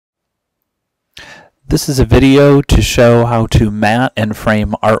This is a video to show how to mat and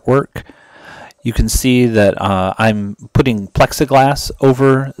frame artwork. You can see that I'm putting plexiglass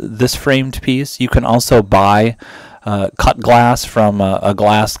over this framed piece. You can also buy cut glass from a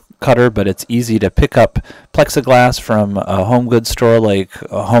glass cutter, but it's easy to pick up plexiglass from a home goods store like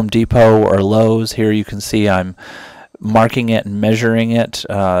Home Depot or Lowe's. Here you can see I'm marking it and measuring it.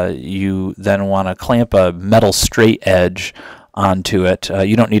 You then want to clamp a metal straight edge onto it.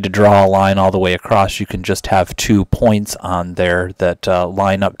 You don't need to draw a line all the way across. You can just have 2 points on there that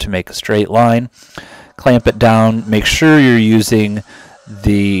line up to make a straight line. Clamp it down. Make sure you're using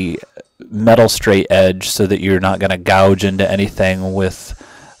the metal straight edge so that you're not going to gouge into anything with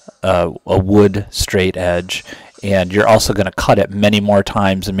a wood straight edge. And you're also going to cut it many more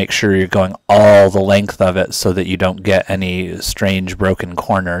times and make sure you're going all the length of it so that you don't get any strange broken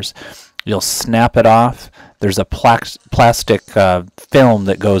corners. You'll snap it off. There's a plastic film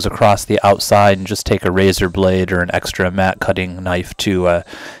that goes across the outside, and just take a razor blade or an extra mat cutting knife to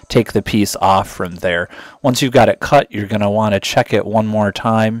take the piece off from there. Once you've got it cut, you're going to want to check it one more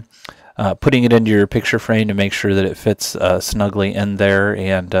time, putting it into your picture frame to make sure that it fits snugly in there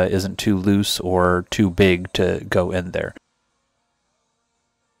and isn't too loose or too big to go in there.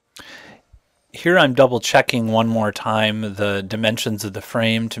 Here I'm double checking one more time the dimensions of the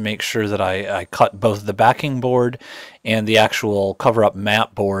frame to make sure that I cut both the backing board and the actual cover-up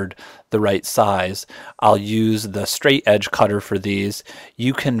mat board the right size. I'll use the straight edge cutter for these.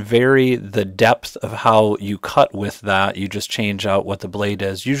 You can vary the depth of how you cut with that. You just change out what the blade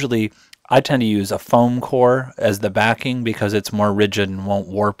is. Usually I tend to use a foam core as the backing because it's more rigid and won't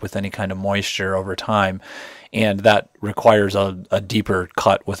warp with any kind of moisture over time, and that requires a deeper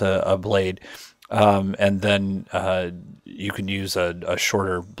cut with a blade. And then you can use a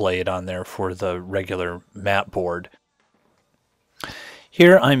shorter blade on there for the regular mat board.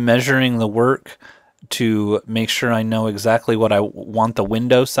 Here I'm measuring the work to make sure I know exactly what I want the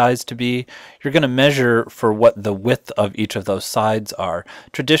window size to be. You're going to measure for what the width of each of those sides are.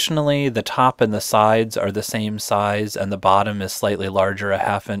 Traditionally, the top and the sides are the same size, and the bottom is slightly larger,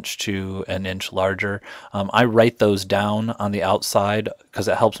 1/2 inch to 1 inch larger. I write those down on the outside because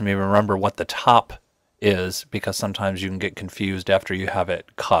it helps me remember what the top is, because sometimes you can get confused after you have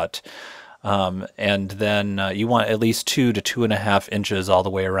it cut. And then you want at least 2 to 2.5 inches all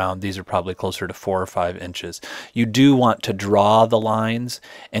the way around. These are probably closer to 4 or 5 inches. You do want to draw the lines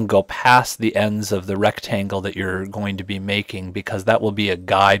and go past the ends of the rectangle that you're going to be making, because that will be a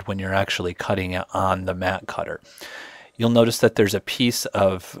guide when you're actually cutting it on the mat cutter. You'll notice that there's an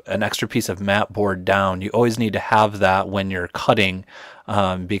extra piece of mat board down. You always need to have that when you're cutting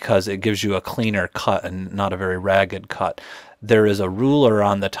because it gives you a cleaner cut and not a very ragged cut. There is a ruler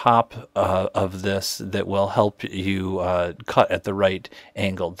on the top of this that will help you cut at the right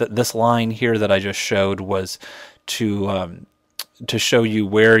angle. This line here that I just showed was to show you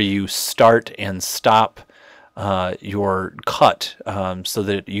where you start and stop your cut so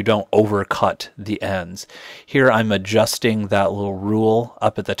that you don't overcut the ends. Here I'm adjusting that little rule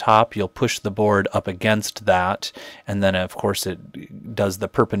up at the top. You'll push the board up against that, and then of course it does the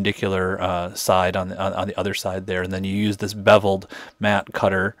perpendicular side on the other side there, and then you use this beveled mat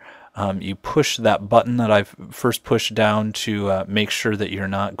cutter. You push that button that I've first pushed down to make sure that you're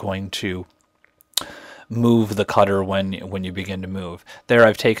not going to move the cutter when you begin to move. There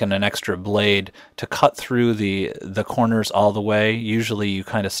I've taken an extra blade to cut through the corners all the way. Usually you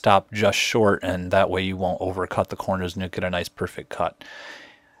kind of stop just short, and that way you won't overcut the corners and you'll get a nice perfect cut.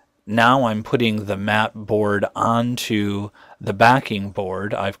 Now I'm putting the mat board onto the backing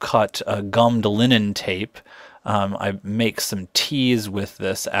board. I've cut a gummed linen tape. I make some tees with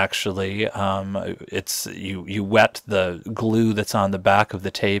this actually. You wet the glue that's on the back of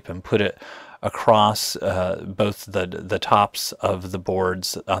the tape and put it across both the tops of the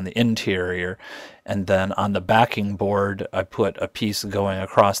boards on the interior, and then on the backing board I put a piece going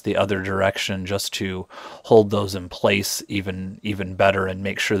across the other direction just to hold those in place even better and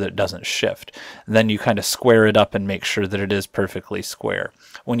make sure that it doesn't shift. And then you kind of square it up and make sure that it is perfectly square.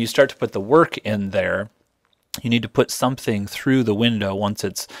 When you start to put the work in there, you need to put something through the window once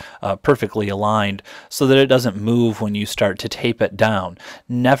it's perfectly aligned so that it doesn't move when you start to tape it down.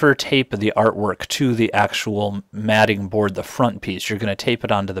 Never tape the artwork to the actual matting board, the front piece. You're going to tape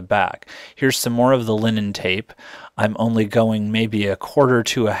it onto the back. Here's some more of the linen tape. I'm only going maybe 1/4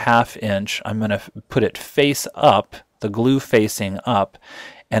 to 1/2 inch. I'm going to put it face up, the glue facing up,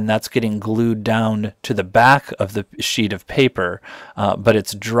 and that's getting glued down to the back of the sheet of paper, but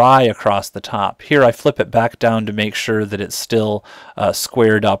it's dry across the top. Here I flip it back down to make sure that it's still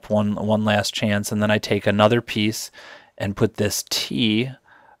squared up one last chance, and then I take another piece and put this T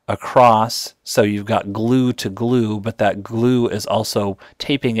across, so you've got glue to glue, but that glue is also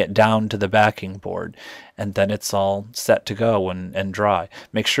taping it down to the backing board, and then it's all set to go and dry.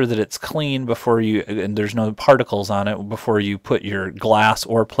 Make sure that it's clean before you, and there's no particles on it before you put your glass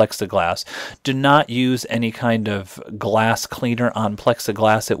or plexiglass. Do not use any kind of glass cleaner on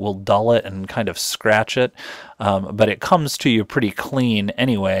plexiglass. It will dull it and kind of scratch it, but it comes to you pretty clean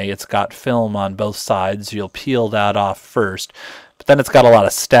anyway. It's got film on both sides. You'll peel that off first, but then it's got a lot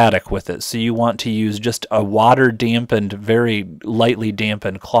of static with it, so you want to use just a water dampened, very lightly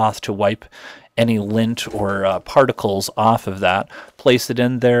dampened cloth to wipe any lint or particles off of that. Place it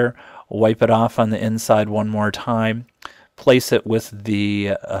in there, wipe it off on the inside one more time, place it with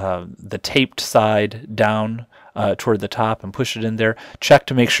the taped side down toward the top and push it in there. Check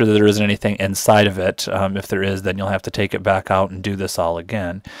to make sure that there isn't anything inside of it. If there is, then you'll have to take it back out and do this all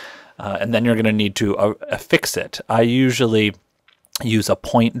again. And then you're going to need to affix it. I usually use a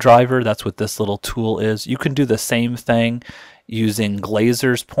point driver. That's what this little tool is. You can do the same thing using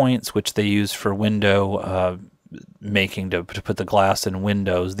glazer's points, which they use for window making to put the glass in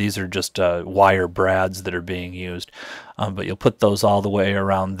windows. These are just wire brads that are being used, but you'll put those all the way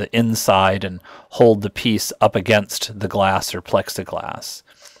around the inside and hold the piece up against the glass or plexiglass.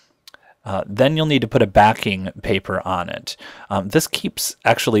 Then you'll need to put a backing paper on it. This keeps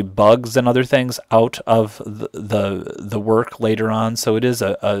actually bugs and other things out of the work later on, so it is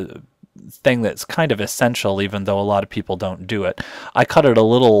a thing that's kind of essential, even though a lot of people don't do it. I cut it a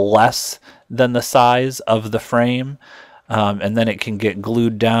little less than the size of the frame, and then it can get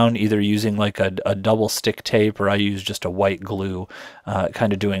glued down either using like a double stick tape, or I use just a white glue,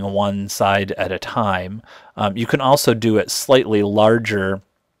 kind of doing one side at a time. You can also do it slightly larger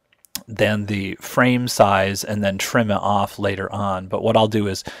than the frame size and then trim it off later on. But what I'll do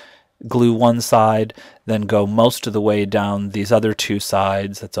is glue one side, then go most of the way down these other two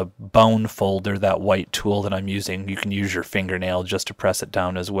sides. That's a bone folder, that white tool that I'm using. You can use your fingernail just to press it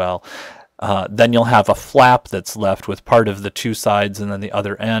down as well. Then you'll have a flap that's left with part of the two sides and then the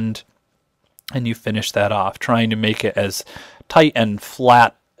other end, and you finish that off, trying to make it as tight and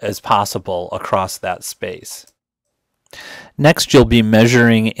flat as possible across that space. Next, you'll be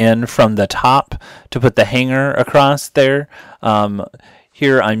measuring in from the top to put the hanger across there.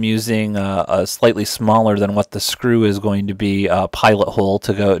 Here I'm using a slightly smaller than what the screw is going to be pilot hole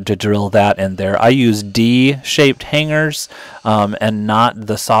to drill that in there. I use D-shaped hangers and not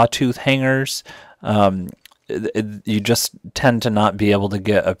the sawtooth hangers. You just tend to not be able to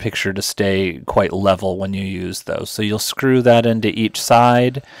get a picture to stay quite level when you use those. So you'll screw that into each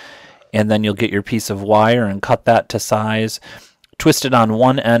side, and then you'll get your piece of wire and cut that to size. Twist it on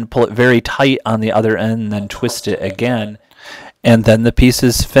one end, pull it very tight on the other end, and then twist it again. And then the piece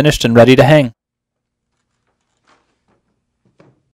is finished and ready to hang.